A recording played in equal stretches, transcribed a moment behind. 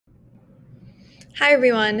Hi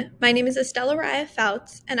everyone, my name is Estela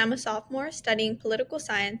Raya-Fouts and I'm a sophomore studying political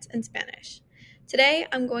science and Spanish. Today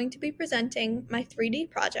I'm going to be presenting my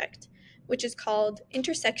 3D project, which is called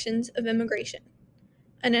Intersections of Immigration,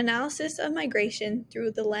 an analysis of migration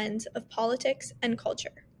through the lens of politics and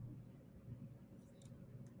culture.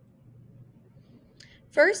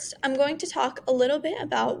 First, I'm going to talk a little bit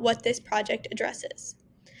about what this project addresses.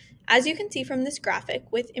 As you can see from this graphic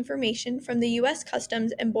with information from the U.S.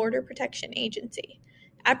 Customs and Border Protection Agency,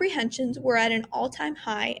 apprehensions were at an all-time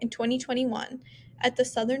high in 2021 at the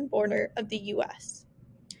southern border of the U.S.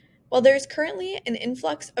 While there is currently an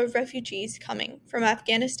influx of refugees coming from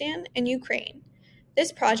Afghanistan and Ukraine,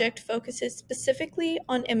 this project focuses specifically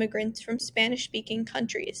on immigrants from Spanish-speaking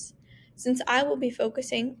countries, since I will be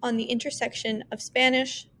focusing on the intersection of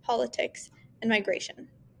Spanish, politics, and migration.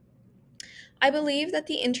 I believe that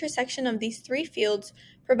the intersection of these three fields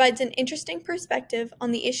provides an interesting perspective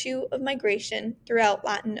on the issue of migration throughout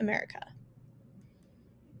Latin America.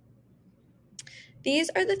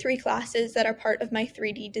 These are the three classes that are part of my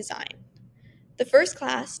 3D design. The first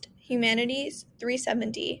class, Humanities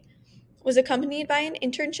 370, was accompanied by an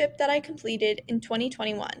internship that I completed in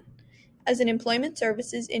 2021 as an Employment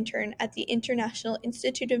Services Intern at the International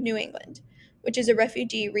Institute of New England, which is a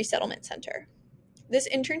refugee resettlement center. This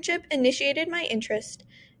internship initiated my interest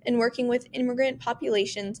in working with immigrant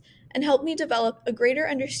populations and helped me develop a greater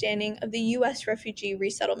understanding of the U.S. refugee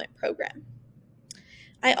resettlement program.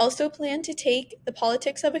 I also plan to take the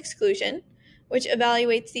Politics of Exclusion, which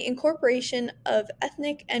evaluates the incorporation of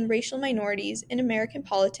ethnic and racial minorities in American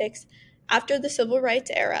politics after the Civil Rights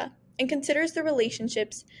era, and considers the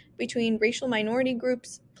relationships between racial minority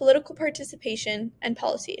groups, political participation, and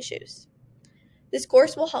policy issues. This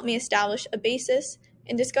course will help me establish a basis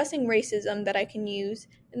in discussing racism that I can use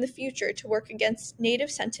in the future to work against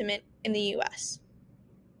Native sentiment in the U.S.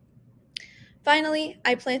 Finally,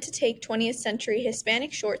 I plan to take 20th Century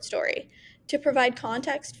Hispanic Short Story to provide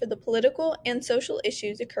context for the political and social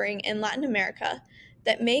issues occurring in Latin America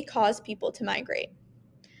that may cause people to migrate.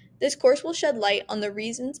 This course will shed light on the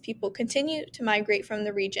reasons people continue to migrate from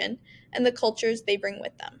the region and the cultures they bring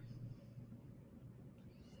with them.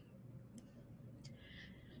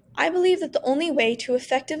 I believe that the only way to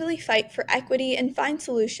effectively fight for equity and find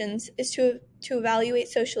solutions is to evaluate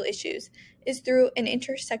social issues is through an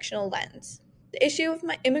intersectional lens. The issue of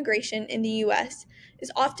immigration in the U.S.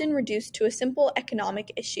 is often reduced to a simple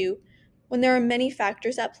economic issue when there are many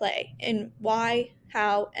factors at play in why,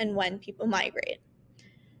 how, and when people migrate.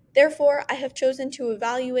 Therefore, I have chosen to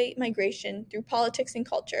evaluate migration through politics and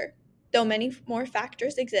culture, though many more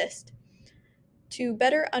factors exist, to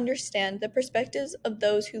better understand the perspectives of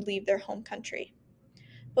those who leave their home country.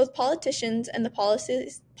 Both politicians and the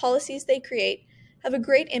policies they create have a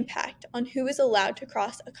great impact on who is allowed to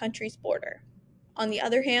cross a country's border. On the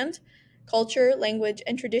other hand, culture, language,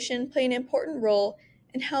 and tradition play an important role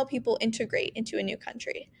in how people integrate into a new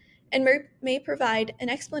country, and may provide an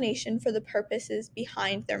explanation for the purposes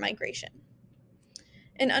behind their migration.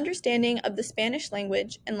 An understanding of the Spanish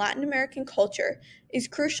language and Latin American culture is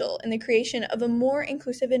crucial in the creation of a more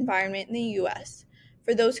inclusive environment in the U.S.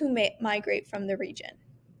 for those who may migrate from the region.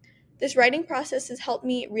 This writing process has helped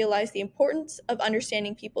me realize the importance of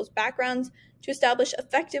understanding people's backgrounds to establish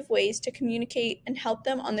effective ways to communicate and help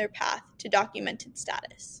them on their path to documented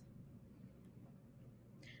status.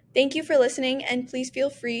 Thank you for listening, and please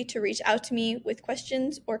feel free to reach out to me with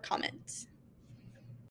questions or comments.